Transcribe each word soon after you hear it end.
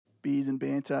Beers and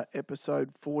Banter,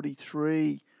 episode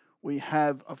 43. We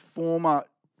have a former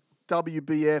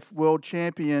WBF world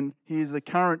champion. He is the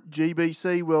current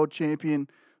GBC world champion.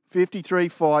 53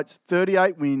 fights,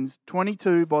 38 wins,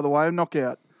 22 by the way of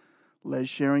knockout. Les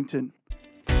Sherrington.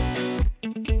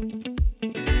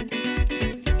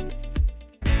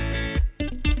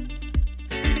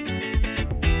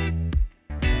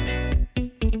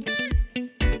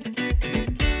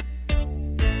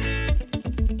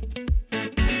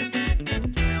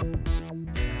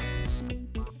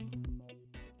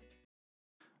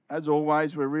 As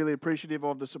always, we're really appreciative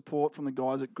of the support from the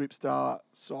guys at Gripstar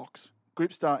Socks.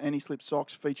 Gripstar Anti-Slip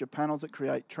Socks feature panels that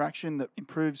create traction that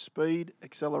improves speed,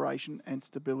 acceleration and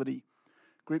stability.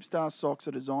 Gripstar Socks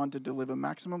are designed to deliver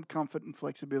maximum comfort and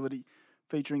flexibility,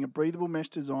 featuring a breathable mesh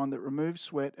design that removes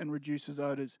sweat and reduces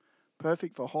odours.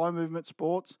 Perfect for high movement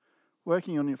sports,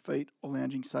 working on your feet or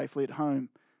lounging safely at home.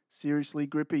 Seriously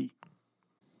grippy.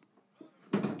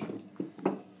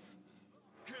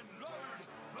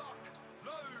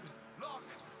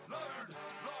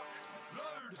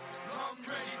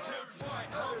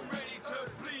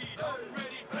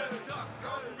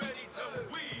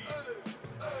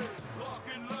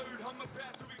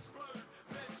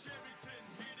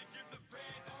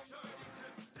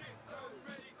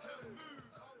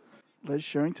 Les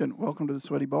Sherrington, welcome to the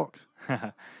Sweaty Box.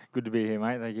 Good to be here,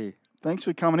 mate. Thank you. Thanks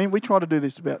for coming in. We tried to do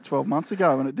this about 12 months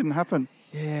ago and it didn't happen.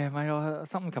 Yeah, mate.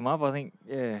 Something come up. I think.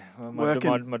 Yeah,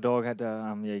 my dog had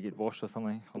to get washed or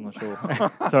something. I'm not sure.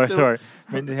 sorry.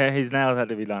 I mean, his nails had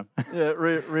to be done. Yeah,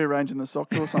 rearranging the sock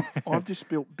drawer or something. I've just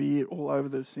spilt beer all over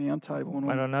the sound table and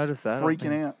mate, I noticed that.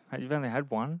 Freaking out. Mate, you've only had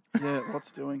one. Yeah,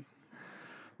 what's doing?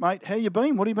 Mate, how you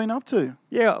been? What have you been up to?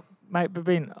 Yeah, mate, we've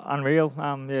been unreal.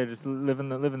 Just living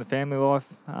the family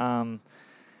life.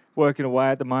 Working away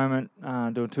at the moment,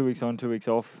 doing 2 weeks on, 2 weeks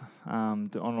off,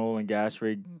 on an oil and gas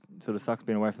rig. Sort of sucks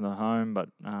being away from the home, but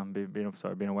being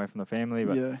away from the family.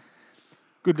 But yeah,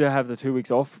 good to have the 2 weeks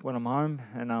off when I'm home,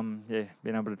 and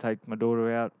being able to take my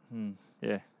daughter out and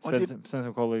spend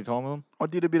some quality time with them. I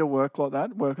did a bit of work like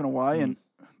that, working away, and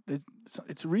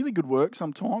it's really good work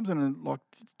sometimes, and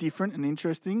it's different and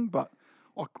interesting. But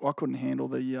I couldn't handle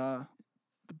the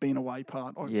being away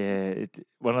part. It's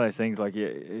one of those things.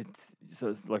 It's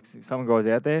like some guys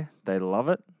out there, they love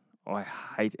it. I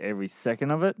hate every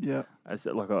second of it. Yeah, it's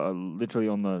like literally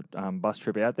on the bus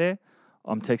trip out there,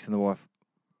 I'm texting the wife,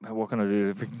 "What can I do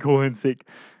if we can call in sick?"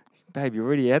 Babe, you're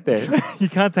already out there. You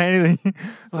can't say anything.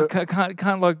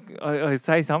 I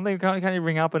say something. Can't you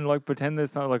ring up and pretend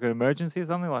there's not like an emergency or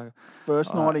something?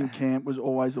 First night in camp was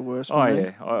always the worst for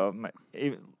me. Oh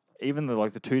yeah, even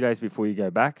the 2 days before you go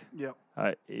back. Yep.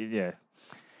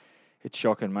 It's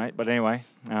shocking, mate. But anyway,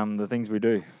 the things we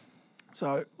do.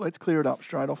 So let's clear it up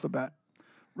straight off the bat.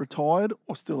 Retired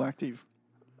or still active?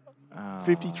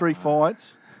 53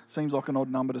 fights seems like an odd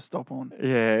number to stop on.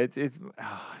 Yeah, it's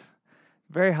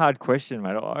very hard question,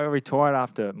 mate. I retired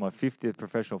after my 50th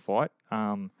professional fight,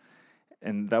 and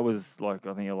that was I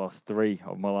think I lost 3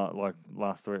 of my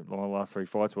last 3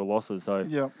 fights were losses. So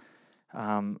yeah.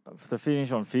 To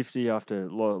finish on 50 after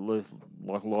loss,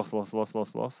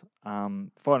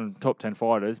 fighting top 10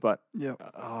 fighters, but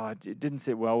it didn't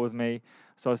sit well with me.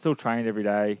 So I still trained every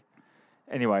day.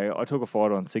 Anyway, I took a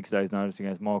fight on 6 days' notice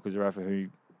against Michael Zarafa,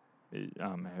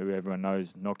 who everyone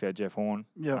knows knocked out Jeff Horn.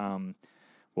 Yeah.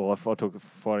 I took a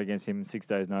fight against him 6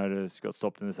 days' notice, got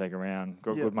stopped in the second round,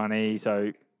 got good money.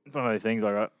 So it's one of those things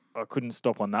I couldn't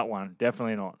stop on that one.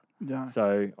 Definitely not. Yeah.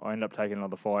 So I ended up taking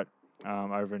another fight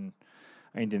over in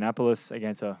Indianapolis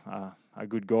against a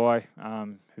good guy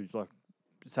who's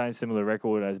same similar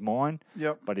record as mine.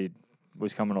 Yep. But he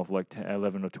was coming off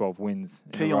 11 or 12 wins.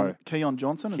 Keon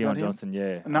Johnson, is that him? Keon Johnson,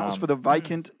 yeah. And that was for the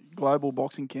vacant Global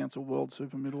Boxing Council World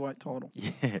Super Middleweight title.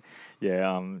 Yeah.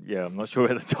 I'm not sure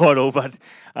about the title, but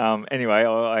anyway,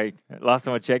 I last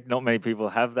time I checked, not many people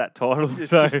have that title,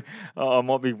 so I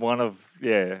might be one of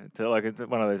it's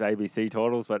one of those ABC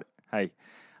titles. But hey,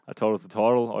 a title's a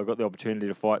title. I got the opportunity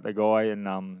to fight the guy,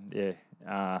 and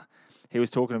he was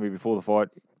talking to me before the fight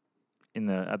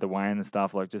at the weigh-in and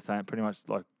stuff, just saying pretty much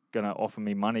going to offer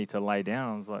me money to lay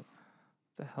down. I was like,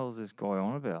 what the hell is this guy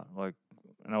on about?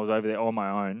 And I was over there on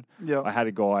my own. Yeah. I had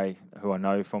a guy who I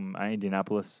know from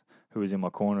Indianapolis who was in my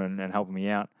corner and helping me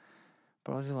out.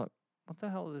 But I was just like, what the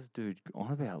hell is this dude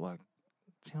on about? What's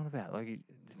he on about? He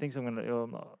thinks I'm going to...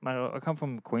 mate, I come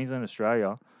from Queensland,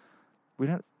 Australia. We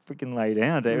don't freaking lay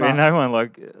down to no one.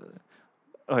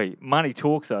 Money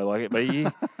talks though, but you...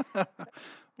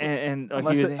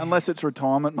 unless it's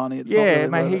retirement money, it's not really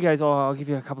mate. worth He it. goes, I'll give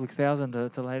you a couple of thousand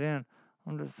to lay down.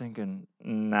 I'm just thinking,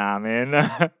 nah, man.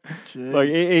 Jeez. Like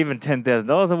even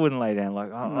 $10,000, I wouldn't lay down. Like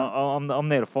No. I'm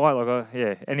there to fight. Like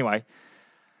yeah. Anyway,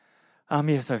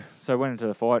 yeah. So I went into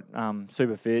the fight,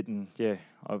 super fit, and yeah,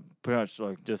 I pretty much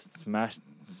like just smashed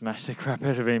the crap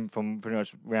out of him from pretty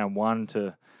much round 1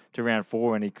 to round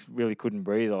 4, and he really couldn't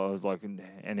breathe. I was like,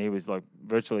 and he was like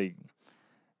virtually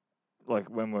like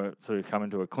when we're sort of coming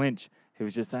to a clinch. He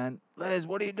was just saying, Les,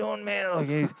 what are you doing, man? Like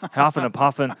he's huffing and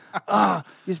puffing.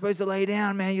 You're supposed to lay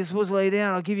down, man. You're supposed to lay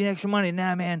down. I'll give you extra money.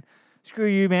 Nah, man. Screw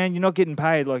you, man. You're not getting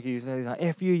paid. Like he's like,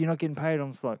 F you, you're not getting paid.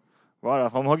 I'm just like, right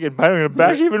off, I'm not getting paid. I'm going to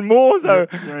bash even more. So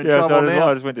You're in yeah, trouble so now.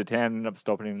 I just went to town and ended up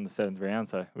stopping him in the 7th round.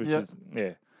 So which is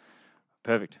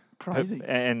perfect. Crazy.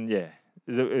 And yeah,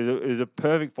 it was a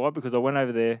perfect fight because I went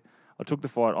over there. I took the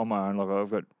fight on my own. Like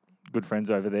I've got good friends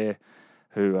over there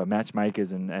who are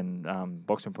matchmakers and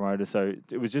boxing promoters. So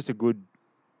it was just a good,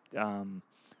 it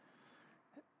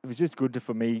was just good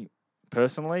for me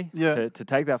personally to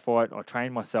take that fight. I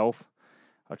trained myself.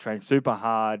 I trained super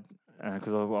hard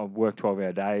because I worked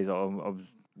 12-hour days. I was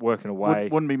working away.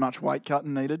 Wouldn't be much weight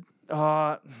cutting needed.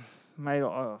 Mate,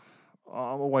 I've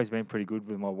always been pretty good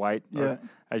with my weight. Yeah.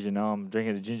 As you know, I'm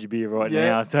drinking a ginger beer right Yeah.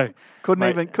 now. So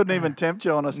Couldn't even tempt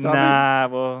you on a stubby. Nah,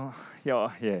 well,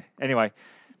 yeah. Anyway,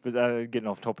 but getting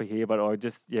off topic here, but I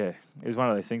just, it was one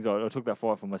of those things. I took that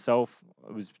fight for myself.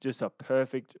 It was just a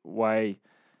perfect way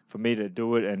for me to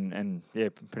do it and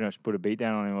pretty much put a beat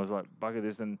down on him. I was like, bugger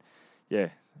this. And,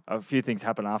 a few things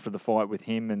happened after the fight with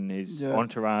him and his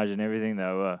entourage and everything. They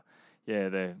were,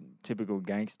 they're typical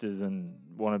gangsters and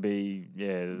want to be,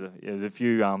 there was a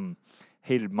few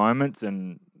heated moments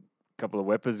and a couple of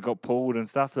weapons got pulled and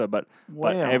stuff. So, but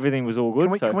everything was all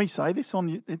good. Can we say this on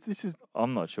you? This is.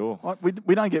 I'm not sure.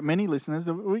 We don't get many listeners.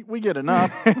 We get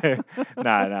enough.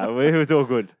 No, it was all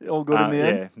good. All good in the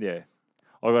end. Yeah.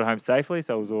 I got home safely,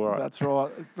 so it was all right. That's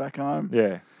right. Back home.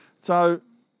 Yeah. So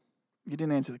you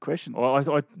didn't answer the question. Well,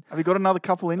 have you got another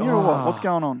couple in you or what? What's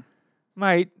going on,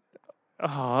 mate?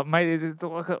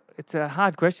 It's a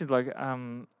hard question. Like, are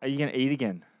you going to eat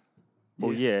again?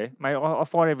 Well, yeah, mate. I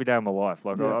fight every day of my life.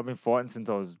 Like, I've been fighting since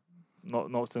I was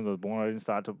not since I was born. I didn't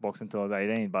start to box until I was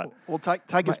 18. But well,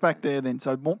 take us back there then.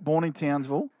 So born in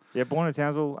Townsville. Yeah, born in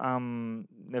Townsville.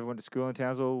 Never went to school in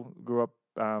Townsville. Grew up.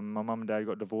 My mum and dad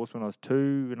got divorced when I was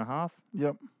 2.5.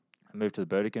 Yep. I moved to the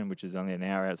Burdekin, which is only an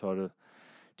hour outside of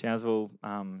Townsville.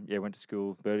 Went to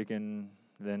school Burdekin.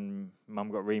 Then mum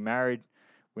got remarried.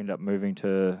 We ended up moving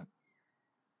to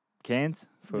Cairns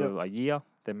for a year.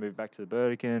 Then moved back to the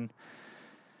Burdekin.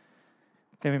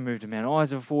 Then we moved to Mount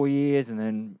Isa for 4 years, and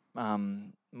then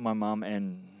my mum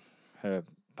and her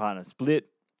partner split.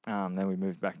 Then we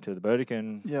moved back to the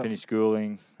Burdekin, finished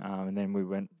schooling, and then we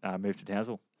moved to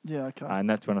Townsville. Yeah, okay. And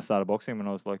that's when I started boxing. When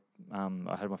I was like,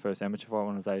 I had my first amateur fight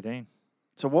when I was 18.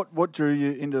 So what drew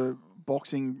you into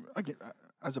boxing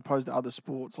as opposed to other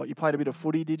sports? Like you played a bit of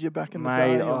footy, did you, back in the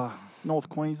day? North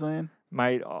Queensland?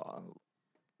 Mate,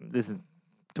 this is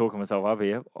talking myself up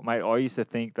here. Mate, I used to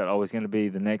think that I was going to be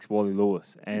the next Wally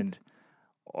Lewis. And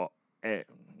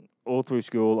all through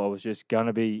school, I was just going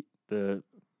to be the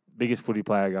biggest footy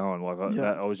player going. Like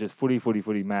I was just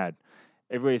footy mad.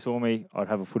 Everybody saw me, I'd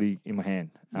have a footy in my hand.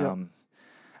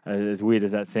 As weird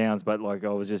as that sounds, but like I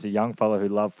was just a young fella who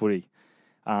loved footy.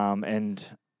 And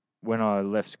when I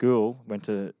left school, went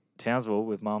to Townsville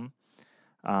with mum,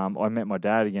 I met my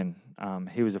dad again.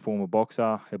 He was a former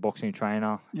boxer, a boxing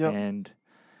trainer, and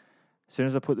as soon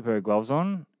as I put the pair of gloves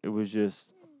on, it was just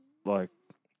like,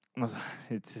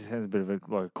 it sounds a bit of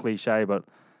a cliche, but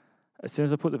as soon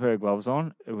as I put the pair of gloves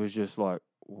on, it was just like,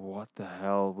 what the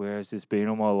hell? Where has this been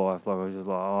all my life? Like I was just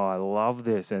like, oh, I love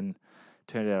this, and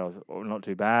turned out I was not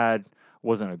too bad.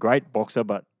 Wasn't a great boxer,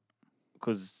 but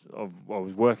because I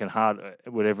was working hard,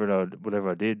 whatever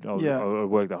I did, I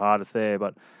worked the hardest there.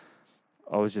 But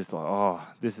I was just like, oh,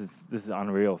 this is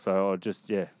unreal. So I just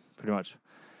pretty much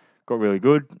got really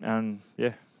good, and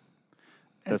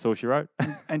that's all she wrote.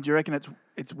 And do you reckon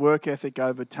it's work ethic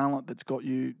over talent that's got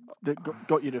you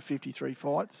to 53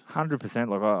 fights?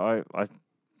 100%. Like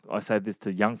I say this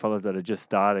to young fellas that are just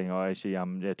starting. I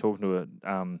actually talking to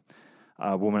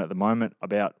a woman at the moment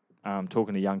about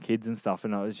talking to young kids and stuff,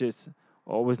 and I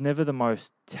was never the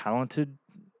most talented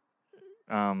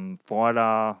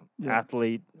fighter,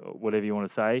 athlete, whatever you want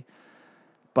to say,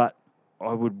 but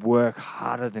I would work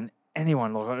harder than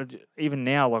anyone. Like even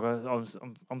now, like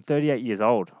I'm 38 years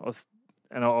old.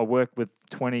 I work with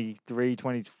 23,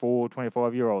 24,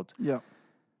 25-year-olds. Yeah.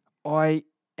 I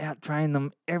out-train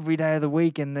them every day of the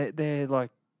week, and they're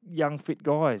like young, fit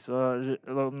guys.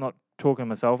 I'm not talking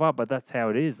myself up, but that's how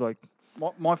it is. Like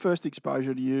my first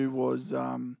exposure to you was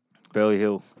Burley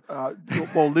Hill.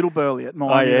 Little Burley at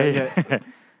mine. Oh, yeah.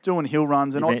 Doing hill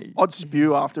runs, and I'd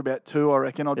spew after about 2, I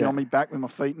reckon. I'd be Yeah. on my back with my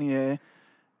feet in the air,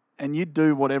 and you'd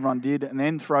do what everyone did, and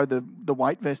then throw the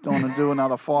weight vest on and do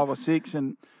another 5 or 6,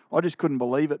 and I just couldn't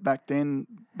believe it back then.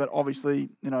 But obviously,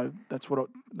 that's what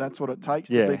it takes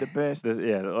to be the best.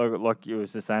 Like you were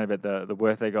just saying about the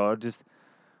work they got.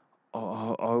 I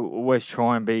always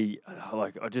try and be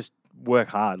like, I just work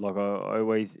hard. Like I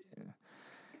always,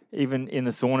 even in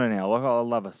the sauna now. Like I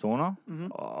love a sauna. Mm-hmm.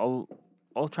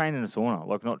 I'll train in a sauna.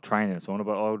 Like not train in a sauna,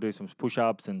 but I'll do some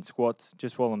push-ups and squats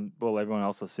just while everyone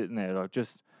else is sitting there. Like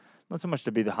just not so much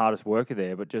to be the hardest worker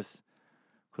there, but just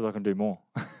because I can do more.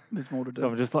 There's more to do. So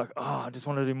I'm just like, I just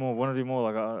want to do more.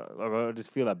 Like I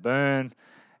just feel that burn,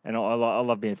 and I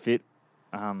love being fit.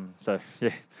 So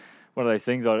yeah, one of those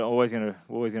things. I'm always gonna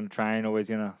train. Always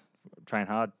gonna train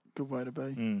hard. Good way to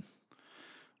be.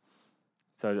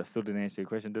 So I still didn't answer your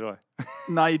question, did I?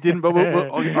 No, you didn't. But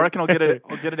I reckon I'll get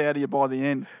it out of you by the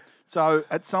end. So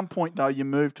at some point though, you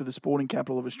moved to the sporting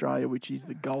capital of Australia, which is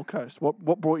the Gold Coast. What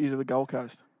brought you to the Gold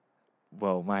Coast?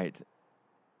 Well, mate,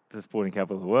 it's the sporting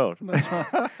capital of the world. That's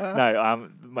right. No,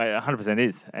 mate, 100%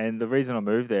 is. And the reason I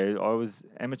moved there, I was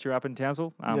amateur up in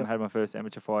Townsville. Yep. Had my first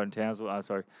amateur fight in Townsville.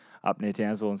 Up near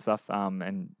Townsville and stuff.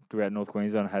 And throughout North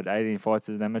Queensland, I had 18 fights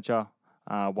as an amateur.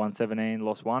 Won 17,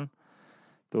 lost 1.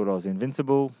 Thought I was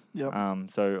invincible. Yep.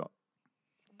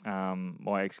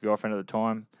 My ex-girlfriend at the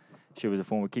time, she was a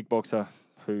former kickboxer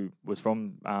who was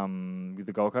from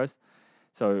the Gold Coast.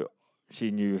 So she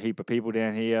knew a heap of people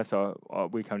down here. So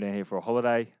we come down here for a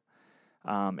holiday.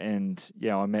 I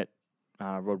met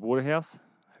Rod Waterhouse,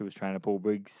 who was trainer Paul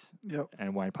Briggs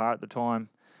and Wayne Parr at the time.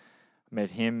 Met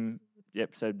him.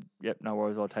 Said, no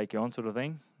worries, I'll take you on, sort of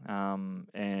thing. I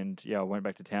went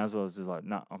back to Townsville. I was just like,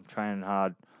 no, I'm training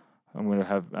hard. I'm going to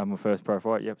have my first pro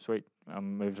fight. Yep, sweet.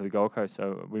 Moved to the Gold Coast.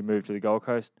 So we moved to the Gold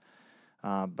Coast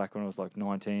back when I was like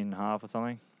 19 and a half or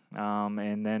something.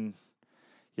 And then,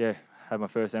 had my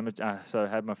first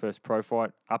had my first pro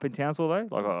fight up in Townsville though.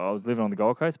 Like I was living on the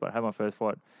Gold Coast, but I had my first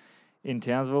fight in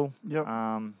Townsville. Yep.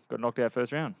 Got knocked out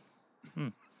first round.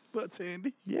 That's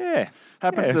handy. Yeah.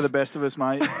 Happens to the best of us,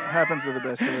 mate. Happens to the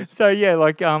best of us. So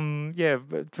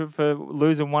but for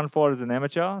losing one fight as an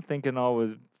amateur, thinking I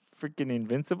was freaking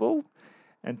invincible,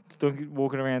 and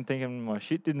walking around thinking my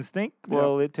shit didn't stink.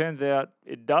 Well, it turns out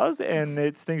it does, and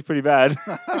it stinks pretty bad.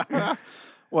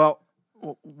 Well,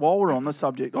 while we're on the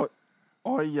subject,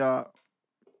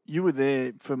 you were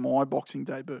there for my boxing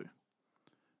debut,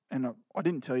 and I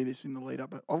didn't tell you this in the lead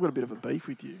up, but I've got a bit of a beef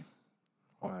with you.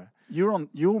 Right. You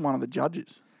were one of the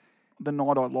judges the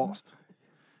night I lost,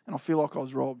 and I feel like I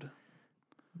was robbed.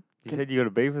 You said you got a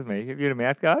beef with me. Have you got a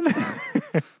mouth guard?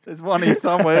 There's one here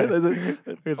somewhere.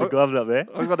 With the gloves up there.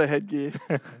 I've got a headgear.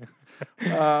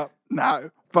 No,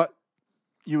 but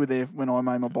you were there when I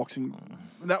made my boxing.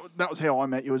 That was how I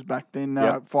met you. Was back then.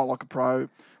 Fight Like a Pro.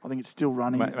 I think it's still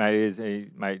running.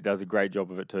 Mate does a great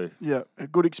job of it too. Yeah, a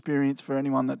good experience for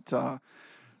anyone that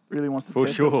really wants to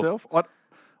test sure. himself.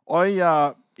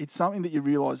 It's something that you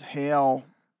realise how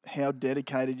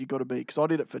dedicated you got to be, because I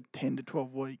did it for 10 to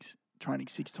 12 weeks, training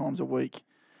 6 times a week.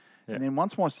 Yeah. And then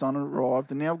once my son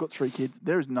arrived, and now I've got 3 kids,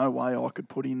 there is no way I could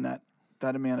put in that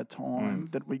amount of time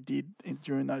that we did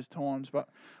during those times. But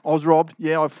I was robbed.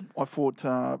 Yeah, I fought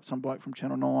some bloke from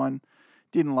Channel 9.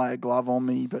 Didn't lay a glove on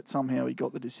me, but somehow he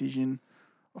got the decision.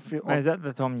 Is that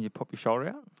the time you pop your shoulder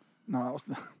out? No,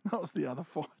 that was the other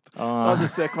fight. Oh. That was the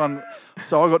second one.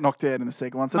 So I got knocked out in the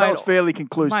second one. So that was fairly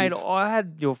conclusive. Mate, I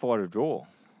had your fight a draw.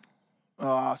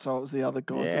 So it was the other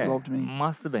guys that robbed me.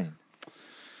 Must have been.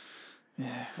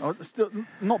 Yeah. I'm still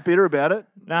not bitter about it.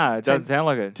 No, it doesn't sound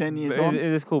like it. 10 years on.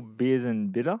 Is this called Beers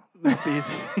and Bitter? Beers.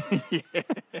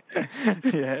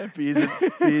 Yeah,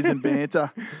 beers and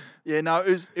banter. Yeah, no,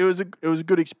 it was a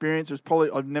good experience. It was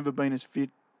probably, I've never been as fit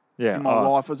in my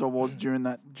life as I was during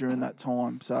that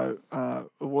time. So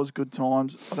it was good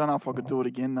times. I don't know if I could do it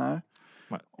again though.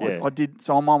 Yeah. I did.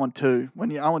 So I'm 0-2.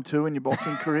 When you're 0-2 in your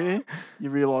boxing career, you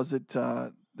realise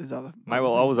that there's other. Mate,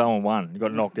 well, I was 0-1. You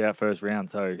got knocked out first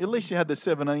round, so at least you had the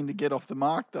 17 to get off the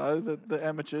mark, though. The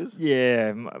amateurs.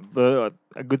 Yeah, but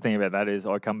a good thing about that is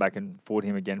I come back and fought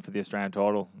him again for the Australian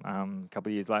title a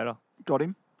couple of years later. Got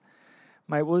him.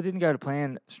 Mate, well, it didn't go to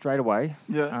plan straight away.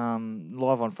 Yeah.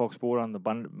 Live on Fox Sport on the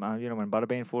when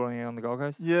Butterbean fought on the Gold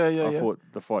Coast. Yeah. I fought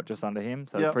the fight just under him,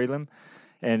 so the prelim.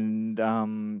 And, I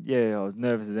was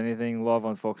nervous as anything. Live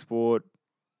on Fox Sport,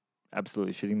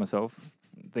 absolutely shitting myself,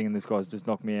 thinking this guy's just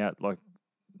knocked me out,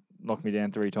 knocked me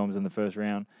down 3 times in the first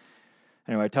round.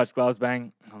 Anyway, touch gloves,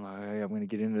 bang. I'm like, I'm going to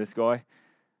get into this guy.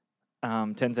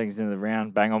 10 seconds into the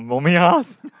round, bang on my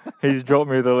ass. He's dropped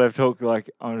me with the left hook. Like,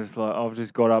 I've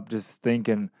just got up just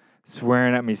thinking,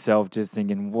 swearing at myself, just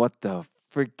thinking, what the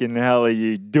freaking hell are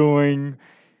you doing?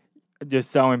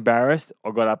 Just so embarrassed.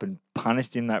 I got up and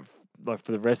punished him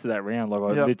for the rest of that round. Like,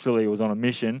 I literally was on a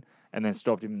mission and then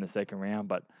stopped him in the second round.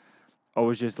 But I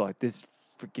was just like, this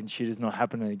freaking shit is not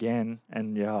happening again.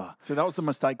 And yeah. So that was the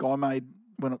mistake I made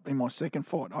in my second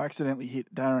fight. I accidentally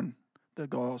hit Darren, the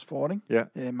guy I was fighting. Yeah.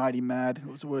 Yeah, made him mad.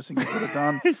 It was the worst thing I could have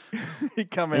done. He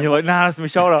come out. And you're like, nah, it's my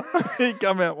shoulder. He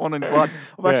come out wanting blood.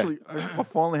 I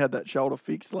finally had that shoulder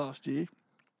fixed last year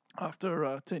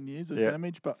after 10 years of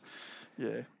damage. But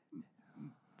yeah.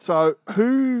 So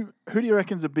who do you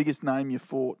reckon's the biggest name you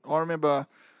fought? I remember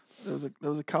there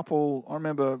was a couple. I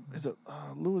remember, is it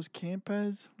Luis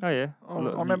Campos? Oh yeah. I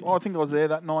remember. I think I was there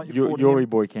that night. Yuri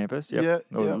Boy Campos. Yep.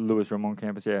 Yeah. Or Luis Ramon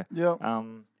Campos. Yeah. Yeah.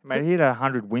 Mate, he had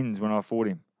 100 wins when I fought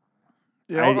him.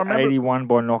 Yeah, 81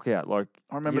 by knockout. Like,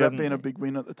 I remember that being a big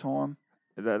win at the time.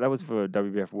 That was for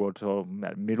WBF World Title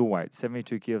at middleweight,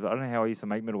 72 kilos. I don't know how I used to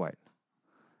make middleweight.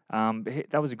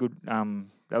 That was a good.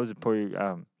 That was probably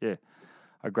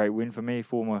a great win for me.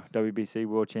 Former WBC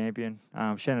World Champion.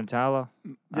 Shannon Taylor.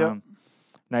 Yeah.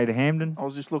 Nader Hamden. I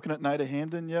was just looking at Nader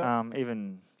Hamden.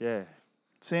 Yeah.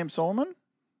 Sam Solomon.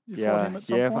 You fought him at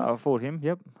some point? I fought him.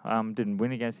 Yep. Didn't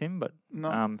win against him, but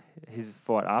his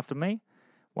fight after me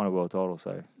won a world title.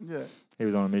 So yeah, he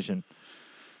was on a mission.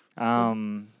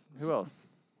 Who else?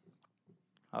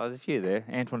 There's a few there.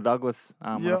 Antoine Douglas.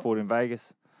 When I fought in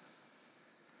Vegas.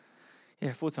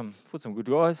 Yeah, fought some good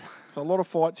guys. So a lot of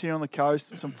fights here on the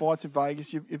coast. Some fights in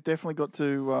Vegas. You've definitely got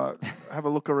to have a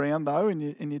look around though in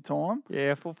your time.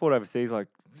 Yeah, I fought overseas like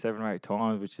 7 or 8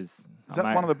 times, which is. Is that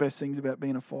one of the best things about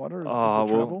being a fighter? Is the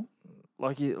travel?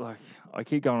 Like I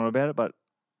keep going on about it, but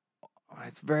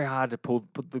it's very hard to put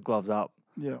the gloves up.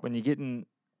 Yeah. When you're getting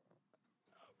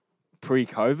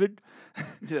pre-COVID,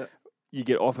 you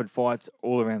get offered fights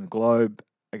all around the globe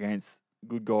against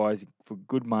good guys for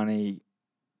good money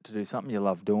to do something you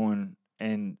love doing,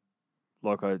 and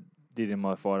like I did in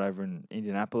my fight over in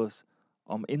Indianapolis,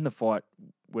 I'm in the fight.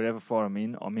 Whatever fight I'm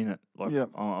in it. Like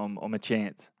I'm a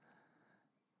chance.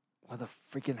 Why the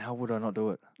freaking hell would I not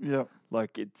do it? Yeah.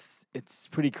 Like it's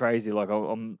pretty crazy. Like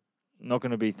I'm not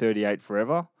going to be 38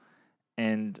 forever,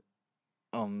 and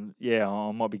I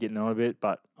might be getting on a bit,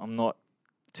 but I'm not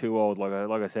too old. Like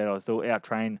I said, I was still out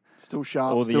trained, still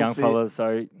sharp, all the young fellas.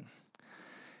 So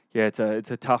yeah,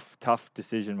 it's a tough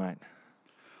decision, mate.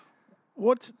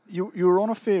 You were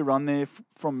on a fair run there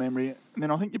from memory, and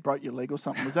then I think you broke your leg or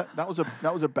something. That was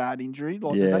a bad injury?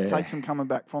 Like, did that take some coming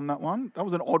back from that one? That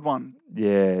was an odd one.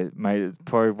 Yeah, mate. It's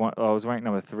probably one. I was ranked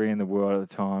number 3 in the world at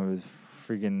the time. It was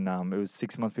friggin'. It was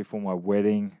 6 months before my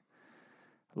wedding.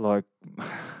 Like,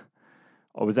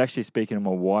 I was actually speaking to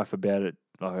my wife about it.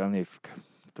 Like only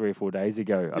 3 or 4 days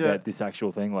ago about this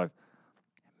actual thing. Like,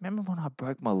 remember when I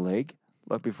broke my leg?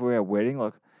 Like before our wedding,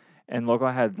 like. And like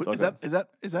I had, like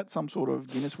is that some sort of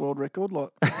Guinness World Record,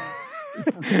 like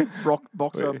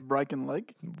boxer breaking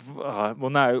leg? Well,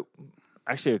 no,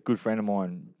 actually, a good friend of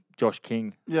mine, Josh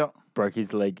King, broke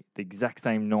his leg the exact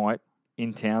same night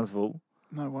in Townsville.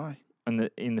 No way. And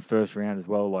in the first round as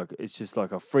well. Like it's just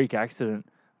like a freak accident,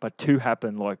 but 2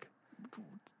 happened. Like,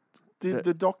 did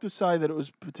the doctors say that it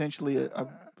was potentially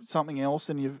something else,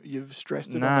 and you've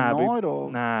stressed it on the night,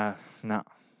 or nah.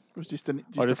 It was just a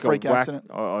freak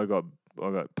accident. I got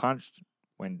punched,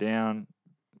 went down.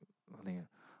 I'm thinking,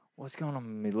 what's going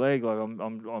on with my leg? Like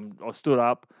I stood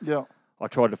up. Yeah. I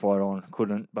tried to fight on,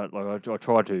 couldn't, but like I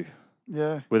tried to.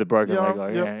 Yeah. With a broken leg,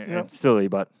 like it's silly,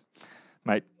 but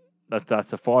mate,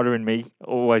 that's a fighter in me.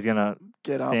 Always gonna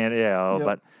stand.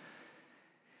 But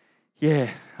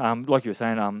yeah, like you were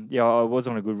saying, I was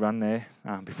on a good run there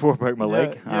before I broke my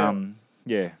leg. And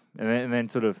then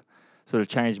sort of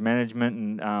changed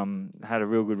management and had a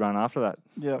real good run after that.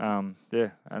 Yeah.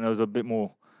 And it was a bit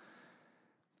more.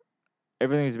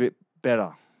 Everything was a bit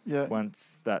better. Yeah.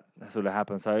 Once that sort of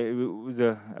happened, so it was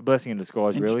a blessing in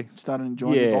disguise, really. Started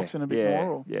enjoying boxing a bit more.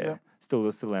 Or, yeah.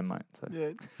 Still am, mate. So.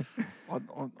 Yeah.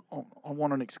 I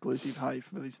want an exclusive, hey,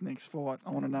 for this next fight. I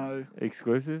want to know.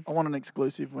 Exclusive? I want an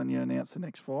exclusive when you announce the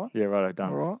next fight. Yeah, right.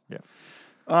 Done. All right.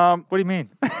 Yeah. What do you mean?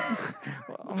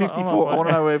 54. I want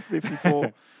to know where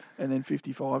 54 and then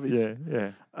 55 is.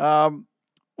 Yeah.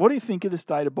 What do you think of the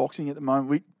state of boxing at the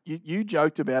moment? You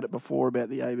joked about it before about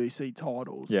the ABC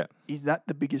titles. Yeah. Is that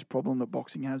the biggest problem that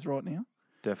boxing has right now?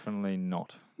 Definitely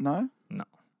not. No? No.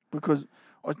 Because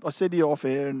I said to you off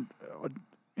air, and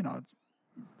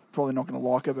probably not going to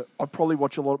like it, but I probably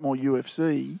watch a lot more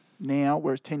UFC now,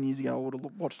 whereas 10 years ago I would have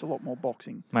watched a lot more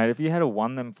boxing. Mate, if you had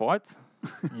won them fights,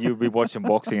 you'd be watching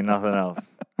boxing and nothing else.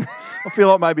 I feel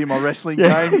like maybe my wrestling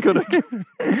game could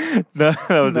have. No,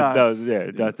 No.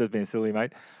 that's just being silly,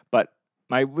 mate. But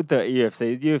mate, with the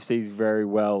UFC is very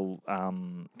well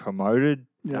promoted.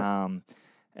 Yeah.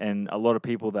 And a lot of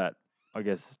people that I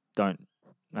guess don't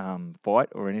fight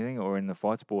or anything or in the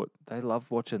fight sport, they love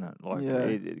watching it. Like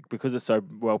Yeah. because it's so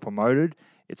well promoted,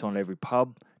 it's on every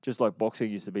pub, just like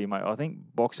boxing used to be, mate. I think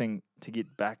boxing to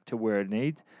get back to where it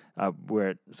needs, where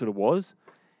it sort of was,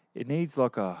 it needs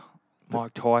like a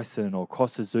Mike Tyson or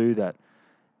Costa Zoo.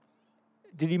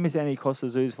 Did you miss any Costa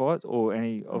Zoo's fights or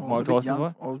any of Mike Tyson's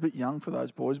fights? I was a bit young for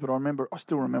those boys, but I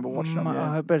still remember watching them.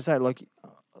 Yeah. I better say, like,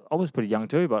 I was pretty young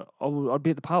too, but I'd be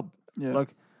at the pub, Yeah.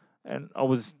 like, and I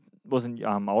wasn't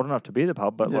old enough to be at the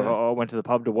pub, but like, Yeah. I went to the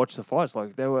pub to watch the fights.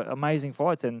 Like, they were amazing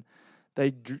fights, and they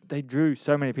drew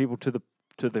so many people to the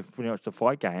pretty much the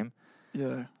fight game.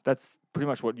 Yeah. That's pretty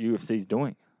much what UFC's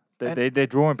doing. And- They're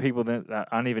drawing people that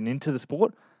aren't even into the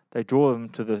sport. They draw them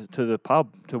to the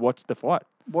pub to watch the fight.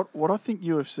 What I think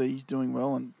UFC is doing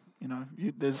well, and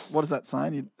there's what is that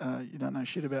saying? You don't know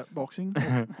shit about boxing.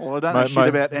 Well, I don't know shit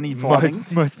about any fighting.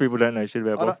 Most people don't know shit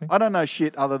about boxing. I don't know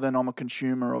shit other than I'm a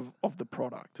consumer of the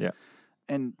product. Yeah.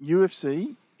 And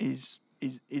UFC is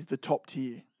the top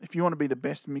tier. If you want to be the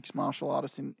best mixed martial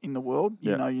artist in the world,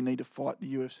 you know you need to fight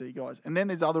the UFC guys. And then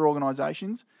there's other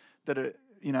organisations that are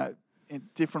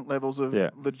at different levels of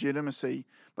legitimacy.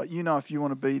 But if you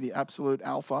want to be the absolute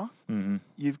alpha,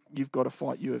 you've got to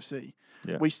fight UFC.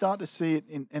 Yeah. We start to see it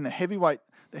in the heavyweight.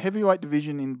 The heavyweight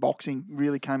division in boxing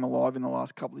really came alive in the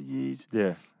last couple of years.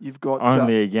 Yeah. You've got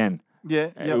Only again. Yeah.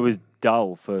 It was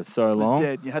dull for so long. It was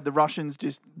dead. You had the Russians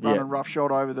just running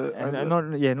roughshod over the. And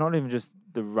not even just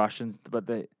the Russians, but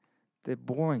they're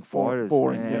boring fighters.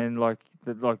 Boring, and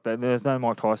there's no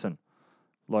Mike Tyson,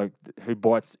 like who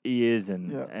bites ears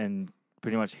and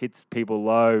pretty much hits people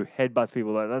low, headbutts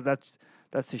people low. That's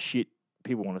the shit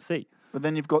people want to see. But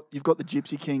then you've got the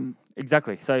Gypsy King.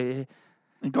 Exactly. So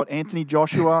you've got Anthony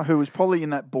Joshua, who was probably in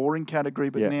that boring category,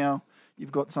 but now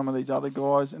you've got some of these other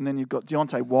guys, and then you've got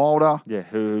Deontay Wilder. Yeah,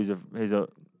 who's a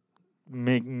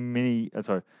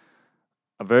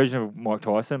a version of Mike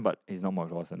Tyson, but he's not Mike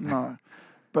Tyson. No.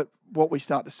 But what we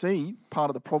start to see, part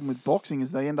of the problem with boxing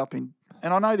is they end up in,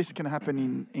 and I know this can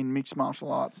happen in mixed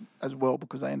martial arts as well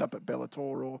because they end up at Bellator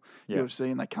or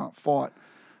UFC and they can't fight.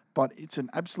 But it's an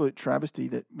absolute travesty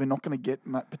that we're not going to get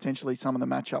potentially some of the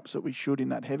matchups that we should in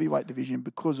that heavyweight division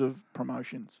because of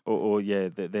promotions. Or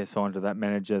they're signed to that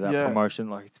manager, that promotion.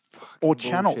 Like it's fucking or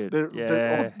channels.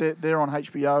 bullshit. They're on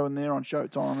HBO and they're on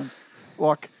Showtime. And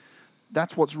like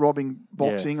that's what's robbing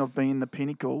boxing of being the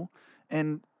pinnacle.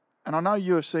 And I know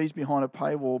UFC's behind a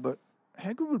paywall, but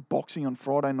how good would boxing on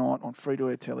Friday night on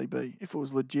free-to-air telly be if it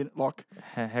was legit? Like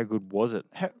how good was it?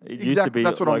 It used to be.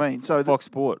 That's what like I mean. So Fox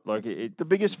Sport, like the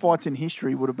biggest fights in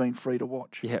history would have been free to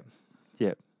watch. Yeah,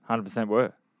 100%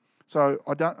 were. So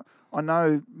I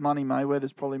know Money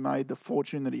Mayweather's probably made the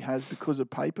fortune that he has because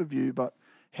of pay-per-view, but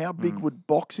how big would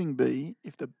boxing be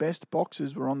if the best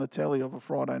boxers were on the telly of a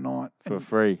Friday night for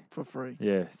free? For free,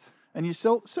 yes. And you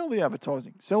sell the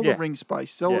advertising, sell the ring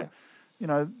space, sell it.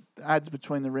 Ads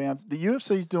between the rounds. The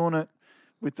UFC's doing it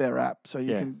with their app, so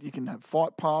you can have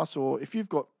Fight Pass, or if you've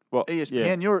got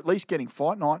ESPN, you're at least getting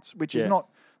Fight Nights, which is not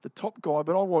the top guy.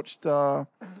 But I watched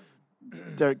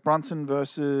Derek Brunson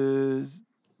versus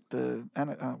the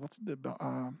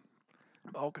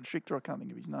boa constrictor. I can't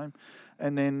think of his name.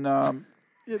 And then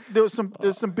there was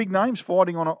some big names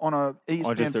fighting on a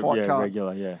ESPN fight card.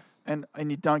 Regular,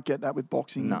 and you don't get that with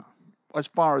boxing. No. As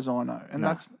far as I know, and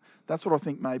that's what I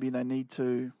think maybe they need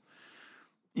to.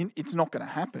 It's not going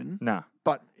to happen. No.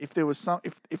 But if there was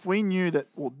if we knew that,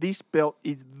 this belt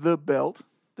is the belt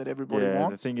that everybody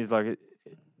wants. The thing is, like,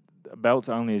 a belt's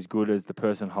only as good as the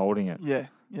person holding it. Yeah.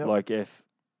 Yep. Like if,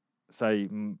 say,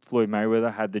 Floyd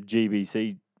Mayweather had the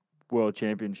GBC World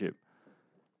Championship,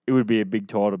 it would be a big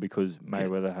title because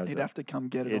Mayweather has it. He'd have to come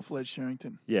get it off Les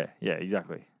Sherrington. Yeah,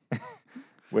 exactly.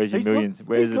 Where's your millions?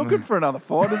 He's looking for another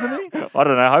fight, isn't he? I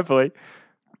don't know. Hopefully,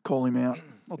 call him out.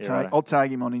 I'll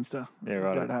tag him on Insta. Yeah,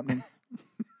 right. Get it happening.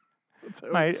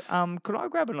 Mate, could I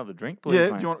grab another drink, please?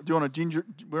 Yeah. Mate? Do you want a ginger?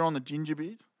 We're on the ginger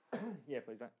beers. Yeah,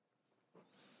 please, mate.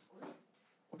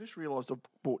 I just realised I've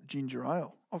bought ginger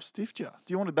ale. I've stiffed you.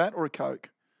 Do you want that or a Coke?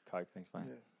 Coke, thanks, mate.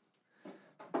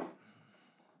 Yeah.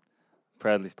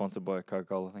 Proudly sponsored by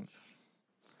Coca-Cola, thanks.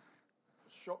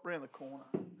 Shop round the corner.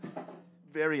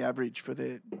 Very average for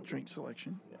their drink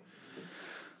selection.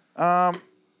 Yeah.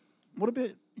 What about,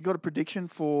 you got a prediction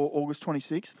for August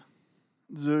 26th?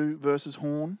 Zoo versus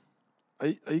Horn. Are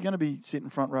you going to be sitting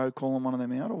front row calling one of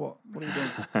them out or what? What are you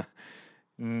doing?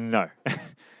 No.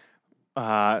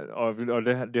 I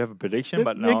do have a prediction,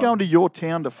 but They're no. going to your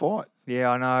town to fight.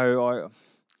 Yeah, I know.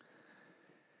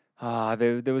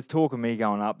 There was talk of me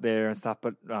going up there and stuff,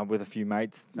 but with a few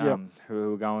mates Yep.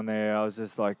 who were going there, I was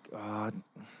just like, I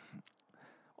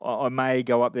may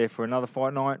go up there for another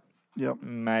fight night. Yep.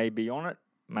 May be on it,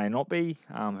 may not be.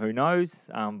 Who knows?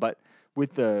 But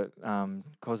with the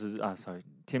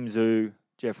Tim Tszyu,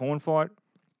 Jeff Horn fight,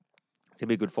 it's gonna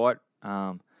be a good fight.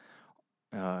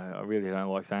 I really don't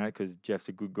like saying it because Jeff's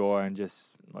a good guy and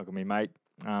just like me mate.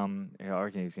 I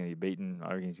reckon he's going to get beaten.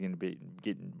 I reckon he's going to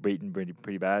get beaten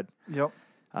pretty bad. Yep.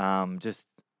 Just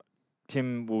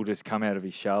Tim will just come out of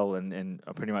his shell and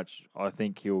pretty much I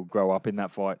think he'll grow up in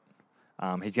that fight.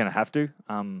 He's going to have to.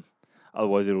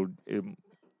 Otherwise it'll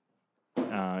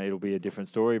be a different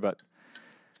story.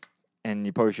 And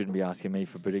you probably shouldn't be asking me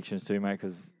for predictions too, mate,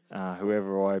 because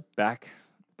whoever I back,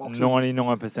 Boxers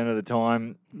 99% of the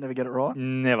time, never get it right.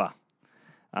 never.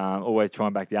 Always try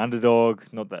and back the underdog.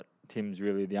 Not that Tim's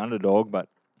really the underdog, but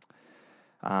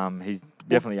he's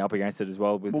definitely up against it as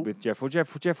well with Jeff. Well,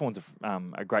 Jeff Horn's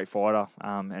a great fighter,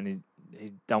 and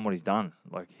he's done what he's done.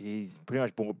 Like he's pretty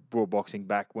much brought boxing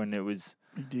back when it was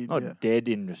not dead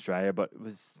in Australia, but it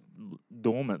was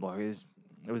dormant. Like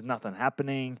there was nothing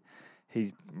happening.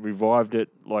 He's revived it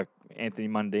like Anthony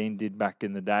Mundine did back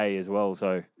in the day as well.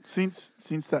 So since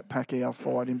that Pacquiao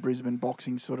fight in Brisbane,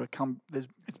 boxing sort of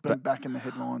it's been back in the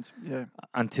headlines. Yeah.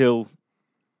 Until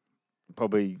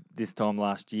probably this time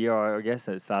last year, I guess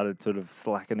it started sort of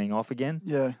slackening off again.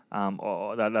 Yeah.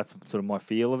 That's sort of my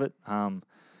feel of it. And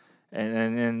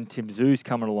then Tim Tszyu's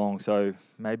coming along, so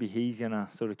maybe he's gonna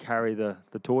sort of carry the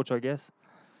torch, I guess.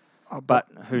 But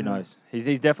who knows?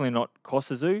 He's definitely not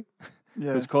Costa Tszyu.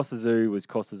 Yeah. Because Costa Tszyu was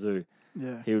Costa Tszyu.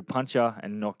 Yeah. He would punch you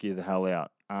and knock you the hell out.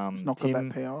 He's not got that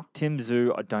power. Tim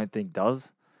Tszyu, I don't think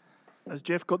does. Has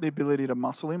Jeff got the ability to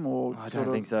muscle him or I sort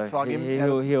don't think so. thug him?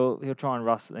 He'll try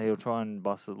and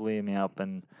bustle Liam up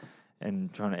and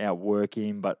trying to outwork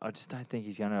him, but I just don't think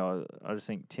he's gonna. I just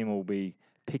think Tim will be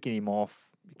picking him off,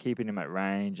 keeping him at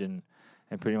range, and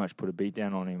pretty much put a beat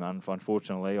down on him.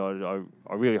 Unfortunately, I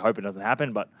really hope it doesn't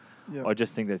happen, but I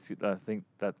just think that's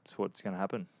what's going to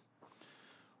happen.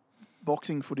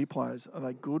 Boxing footy players, are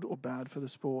they good or bad for the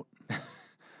sport?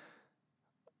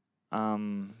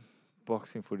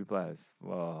 Boxing footy players,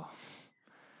 well,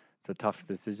 it's a tough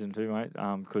decision too, mate.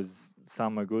 Because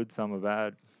some are good, some are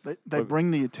bad. They bring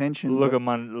the attention. Look at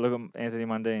Anthony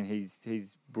Mundine.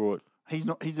 He's brought. He's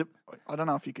not. I don't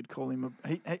know if you could call him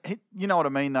he you know what I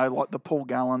mean though, like the Paul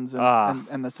Gallons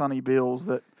and the Sonny Bills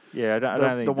that. Yeah, I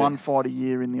don't think the one fight a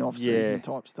year in the off season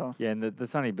type stuff. Yeah, and the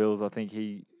Sonny Bills, I think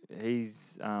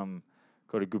he's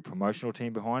got a good promotional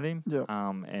team behind him. Yeah.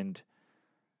 And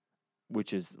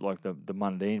which is like the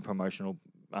Mundine promotional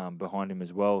behind him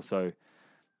as well. So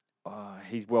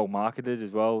he's well marketed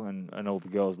as well, and all the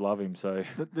girls love him. So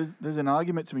there's an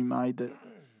argument to be made that,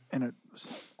 and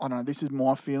I don't know. This is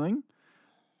my feeling.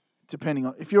 Depending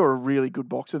on if you're a really good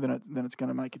boxer, then it's going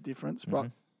to make a difference. Mm-hmm.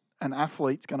 But an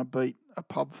athlete's going to beat a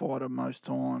pub fighter most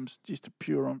times just to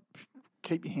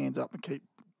keep your hands up and keep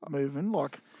moving.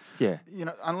 Like, yeah,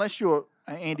 unless you're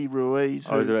Andy Ruiz.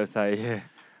 I was about to say, yeah.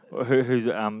 Who's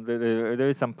there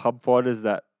is some pub fighters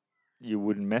that you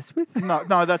wouldn't mess with.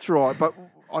 No, that's right. But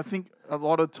I think a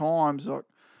lot of times, I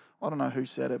don't know who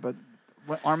said it, but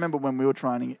I remember when we were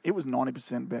training, it was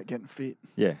 90% about getting fit.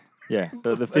 Yeah.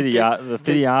 The fitter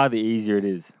you are, the easier it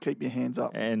is. Keep your hands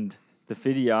up. And the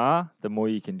fitter you are, the more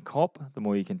you can cop, the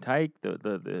more you can take,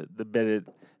 the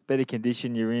better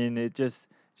condition you're in. It just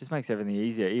makes everything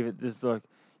easier. Even just like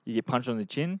you get punched on the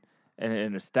chin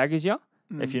and it staggers you.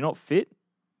 If you're not fit,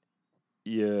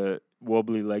 your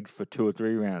wobbly legs for 2 or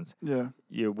 3 rounds. Yeah.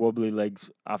 Your wobbly legs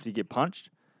after you get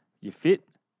punched, you're fit,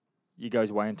 it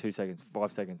goes away in 2 seconds,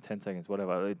 5 seconds, 10 seconds,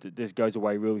 whatever. It just goes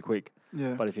away really quick.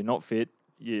 Yeah. But if you're not fit,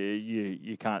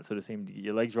 you can't sort of seem to get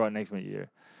your legs right. Next minute,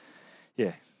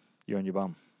 you're on your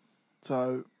bum.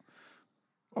 So,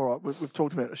 all right, we've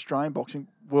talked about Australian boxing,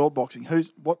 world boxing.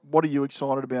 What are you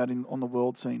excited about on the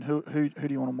world scene? Who do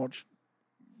you want to watch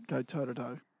go toe to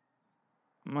toe?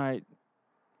 Mate.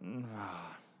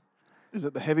 Is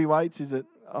it the heavyweights? Is it?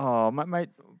 Oh, mate,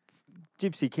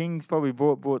 Gypsy King's probably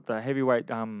brought the heavyweight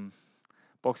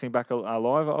boxing back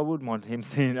alive. I wouldn't mind him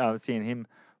seeing him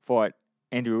fight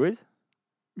Andrew Ruiz.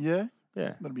 Yeah.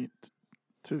 Yeah. That'd be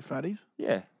 2 fatties.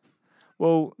 Yeah.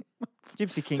 Well,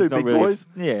 Gypsy King's 2 not big really. boys.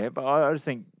 Yeah, but I just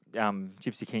think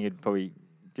Gypsy King would probably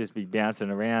just be bouncing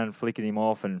around, flicking him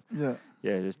off, and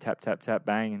just tap, tap, tap,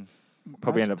 bang, and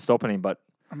probably end up stopping him. But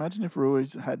imagine if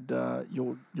Ruiz had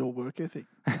your work ethic.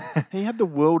 He had the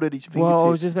world at his fingertips. Well, I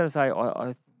was just about to say,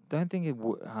 I don't think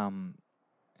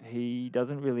he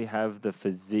doesn't really have the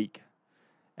physique.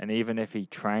 And even if he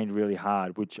trained really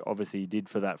hard, which obviously he did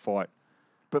for that fight.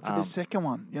 But for the second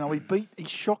one, he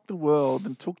shocked the world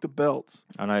and took the belts.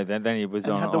 I know. Then he was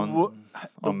on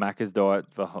Macca's diet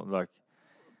for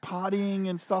partying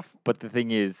and stuff. But the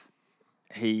thing is,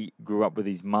 he grew up with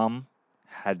his mum,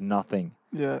 had nothing.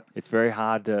 Yeah. It's very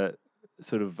hard to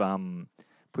sort of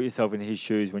put yourself in his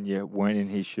shoes when you weren't in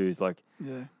his shoes.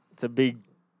 It's a big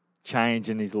change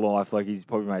in his life. He's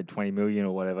probably made 20 million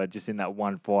or whatever just in that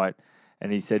one fight.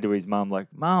 And he said to his mum,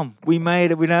 "Mum, we made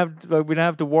it. We don't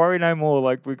have to worry no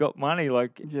more. We got money."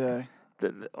 Yeah.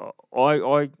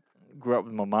 I grew up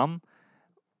with my mum.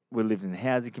 We lived in the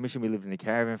housing commission. We lived in a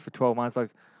caravan for 12 months.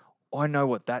 I know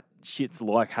what that shit's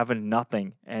like, having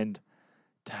nothing, and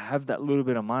to have that little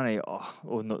bit of money,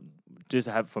 or not, just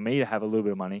for me to have a little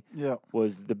bit of money,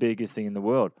 was the biggest thing in the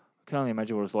world. I can only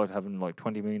imagine what it's like having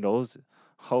 $20 million.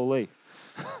 Holy.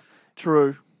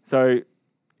 True. So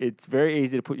it's very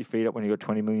easy to put your feet up when you've got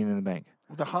 20 million in the bank.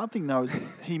 Well, the hard thing though is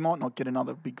he might not get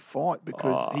another big fight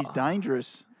because he's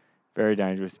dangerous. Very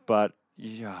dangerous, but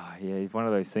yeah, he's one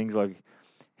of those things.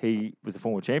 He was a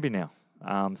former champion now.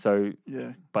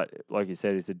 But like you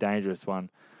said, it's a dangerous one.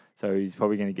 So he's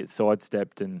probably going to get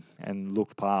sidestepped and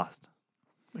looked past.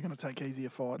 They're going to take easier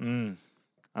fights.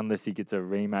 Unless he gets a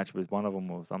rematch with one of them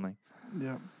or something.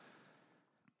 Yeah.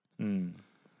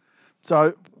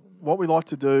 So what we like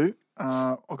to do,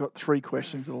 I've got 3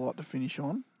 questions that I'd like to finish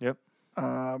on. Yep.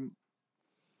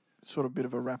 Sort of a bit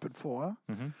of a rapid fire.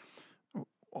 Mm-hmm.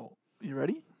 Oh, you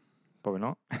ready? Probably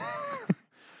not.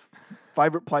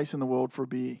 Favourite place in the world for a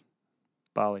beer?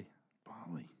 Bali. I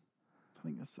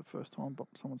think that's the first time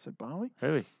someone said Bali.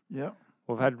 Really? Yeah.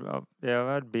 I've had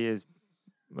beers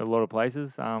a lot of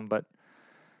places, but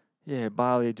yeah,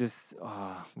 Bali. Just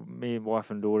me and wife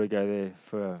and daughter go there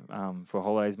for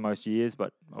holidays most years,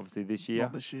 but obviously this year,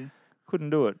 not this year,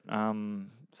 couldn't do it.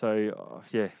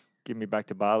 Give me back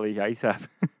to Bali ASAP.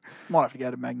 Might have to go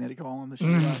to Magnetic Island this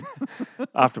year.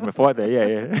 After my fight there,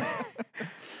 yeah.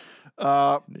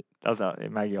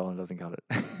 Maggie Island doesn't cut it.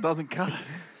 Doesn't cut it.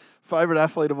 Favourite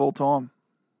athlete of all time?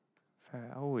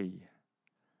 Probably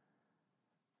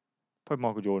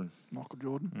Michael Jordan. Michael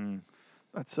Jordan.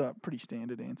 That's a pretty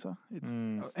standard answer. It's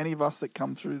any of us that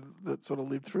come through that sort of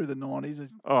lived through the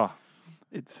 90s. I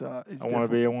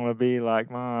want to be like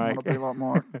Mike.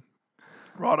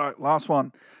 Righto, last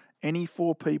one. Any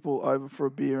 4 people over for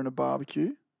a beer and a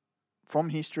barbecue from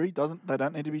history? They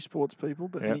don't need to be sports people,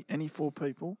 but any 4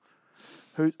 people.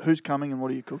 Who's coming and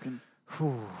what are you cooking?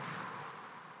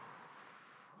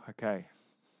 Okay.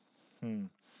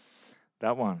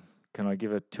 That one. Can I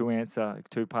give a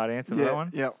 2-part answer for that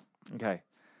one? Yeah. Okay.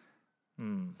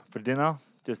 For dinner,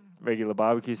 just regular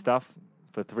barbecue stuff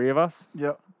for 3 of us.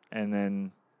 Yeah. And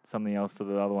then something else for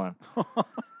the other one.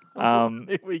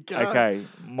 Here we go. Okay.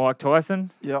 Mike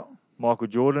Tyson. Yeah. Michael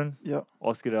Jordan. Yeah.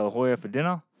 Oscar De La Hoya for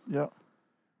dinner. Yeah.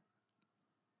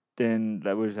 Then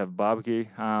we'll just have a barbecue.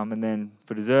 And then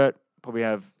for dessert, probably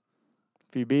have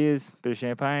a few beers, bit of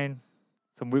champagne,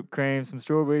 some whipped cream, some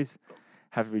strawberries.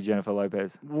 Have to be Jennifer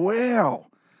Lopez. Wow.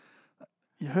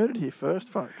 You heard it here first,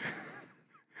 folks.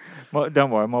 Don't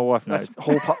worry, my wife knows.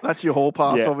 That's your hall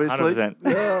pass, yeah, obviously. 100%.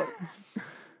 Yeah.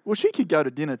 Well, she could go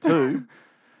to dinner too.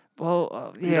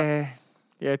 Well, yeah.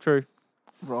 Yeah, true.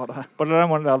 Righto. But I don't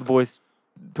want the other boys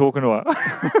talking to her.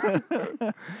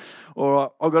 All right,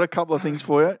 I've got a couple of things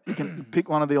for you. You can pick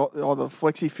one of the either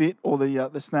Flexi Fit or the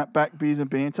Snapback Beers and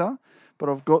Banter. But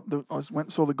I went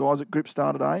and saw the guys at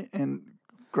Gripstar today and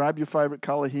grab your favourite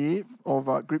colour here of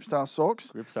Gripstar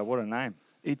socks. Gripstar, what a name!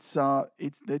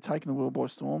 They're taking the world by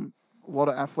storm. A lot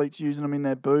of athletes using them in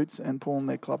their boots and pulling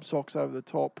their club socks over the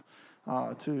top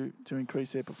to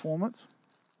increase their performance.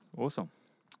 Awesome.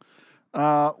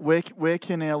 Where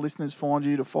can our listeners find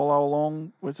you to follow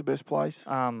along? Where's the best place?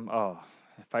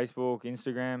 Facebook,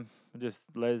 Instagram, just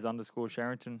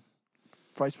Les_Sharrington.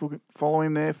 Facebook, follow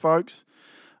him there, folks.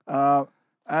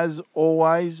 As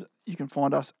always, you can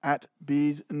find us at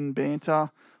Beers and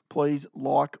Banter. Please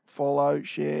like, follow,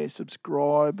 share,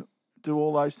 subscribe, do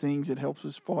all those things. It helps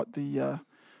us fight the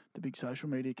big social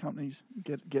media companies.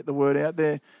 Get the word out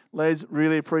there. Les,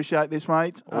 really appreciate this,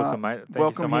 mate. Awesome, mate.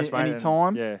 Thank you so much, mate.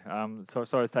 Anytime.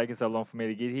 Sorry it's taken so long for me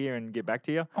to get here and get back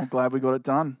to you. I'm glad we got it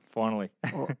done. Finally.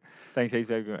 Thanks heaps,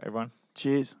 everyone.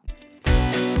 Cheers.